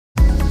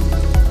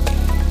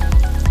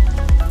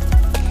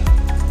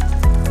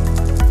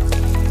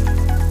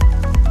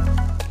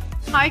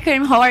Hi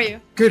Karim, how are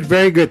you? Good,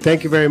 very good.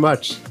 Thank you very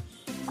much.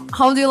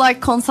 How do you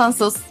like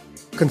Consensus?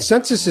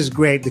 Consensus is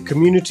great. The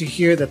community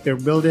here that they're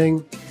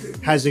building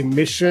has a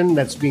mission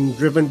that's being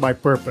driven by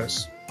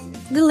purpose.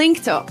 The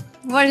Linqto.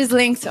 What is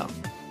Linqto?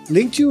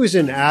 Linqto is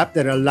an app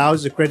that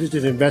allows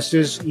accredited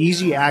investors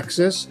easy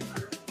access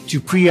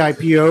to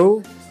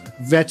pre-IPO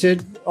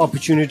vetted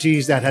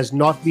opportunities that has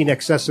not been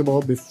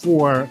accessible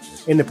before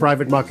in the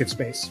private market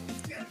space.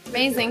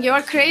 Amazing. You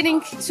are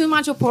creating too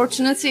much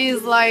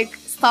opportunities like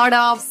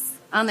startups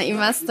and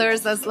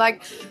investors. As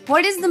like,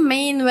 what is the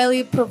main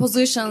value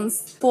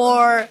propositions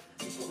for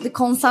the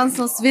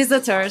Consensus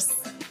visitors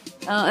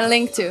in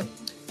Linqto?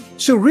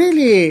 So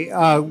really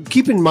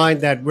keep in mind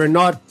that we're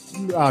not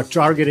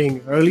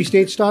targeting early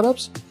stage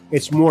startups.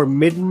 It's more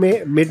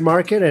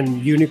mid-market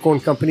and unicorn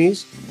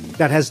companies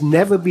that has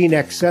never been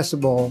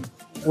accessible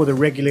for the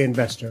regular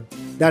investor.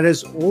 That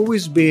has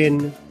always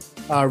been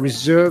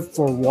reserved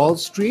for Wall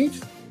Street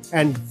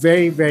and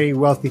very, very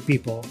wealthy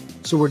people.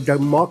 So we're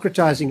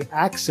democratizing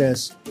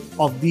access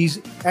of these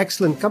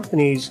excellent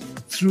companies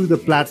through the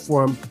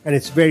platform, and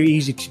it's very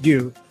easy to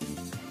do.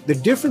 The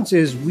difference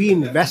is we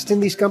invest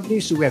in these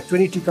companies. So we have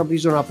 22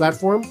 companies on our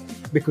platform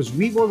because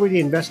we've already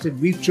invested,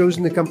 we've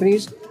chosen the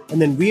companies, and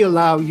then we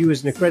allow you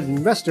as an accredited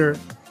investor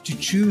to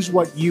choose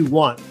what you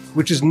want,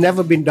 which has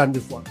never been done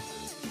before.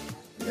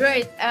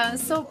 Great.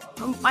 So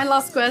my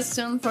last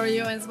question for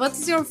you is, what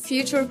is your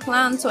future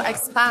plan to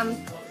expand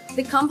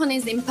the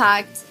company's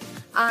impact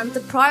and the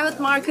private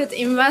market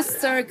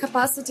investor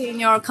capacity in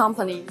your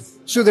company?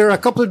 So there are a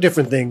couple of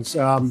different things.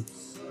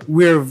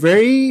 We're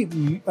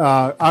very,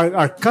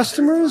 our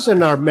customers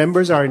and our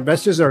members, our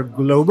investors are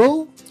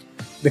global.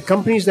 The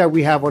companies that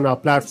we have on our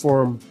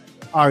platform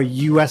are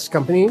US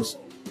companies.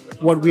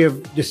 What we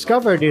have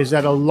discovered is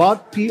that a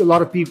lot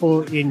of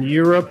people in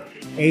Europe,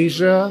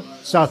 Asia,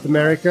 South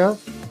America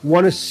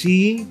want to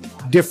see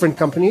different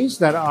companies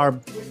that are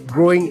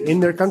growing in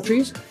their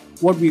countries.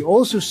 What we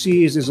also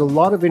see is there's a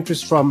lot of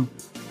interest from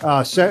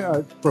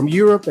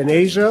Europe and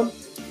Asia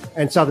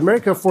and South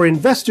America for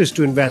investors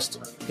to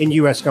invest in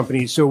US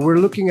companies. So we're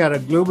looking at a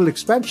global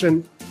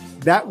expansion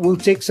that will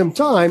take some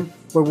time,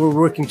 but we're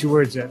working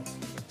towards it.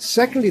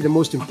 Secondly, the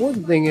most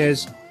important thing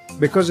is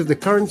because of the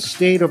current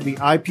state of the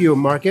IPO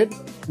market,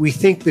 we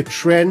think the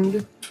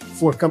trend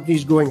for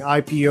companies going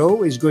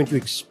IPO is going to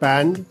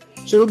expand.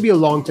 So it'll be a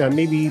long time,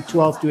 maybe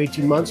 12 to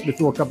 18 months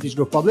before companies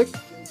go public.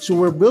 So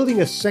we're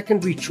building a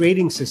secondary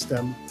trading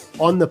system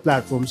on the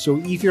platform. So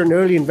if you're an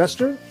early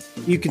investor,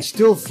 you can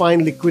still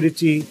find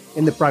liquidity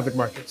in the private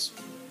markets.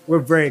 We're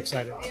very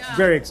excited,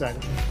 very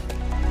excited.